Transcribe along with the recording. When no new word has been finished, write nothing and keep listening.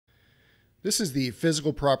This is the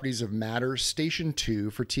Physical Properties of Matter Station 2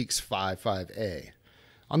 for TEKS 55A.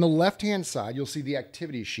 On the left-hand side, you'll see the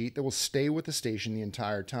activity sheet that will stay with the station the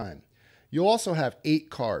entire time. You'll also have 8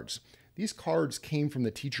 cards. These cards came from the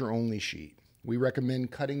teacher-only sheet. We recommend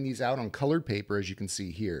cutting these out on colored paper, as you can see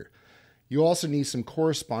here. You'll also need some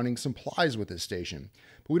corresponding supplies with this station,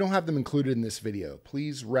 but we don't have them included in this video.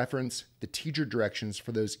 Please reference the teacher directions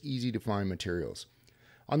for those easy-to-find materials.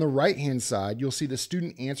 On the right-hand side, you'll see the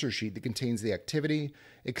student answer sheet that contains the activity,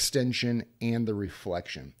 extension, and the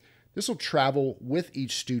reflection. This will travel with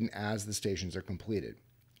each student as the stations are completed.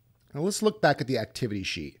 Now let's look back at the activity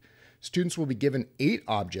sheet. Students will be given 8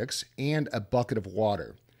 objects and a bucket of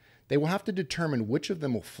water. They will have to determine which of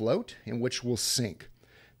them will float and which will sink.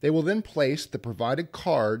 They will then place the provided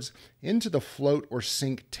cards into the float or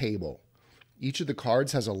sink table. Each of the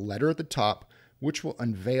cards has a letter at the top, which will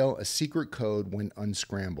unveil a secret code when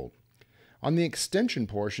unscrambled. On the extension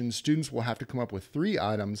portion, students will have to come up with 3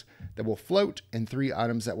 items that will float and 3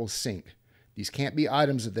 items that will sink. These can't be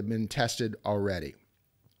items that have been tested already.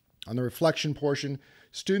 On the reflection portion,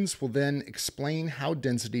 students will then explain how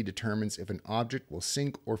density determines if an object will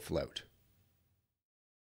sink or float.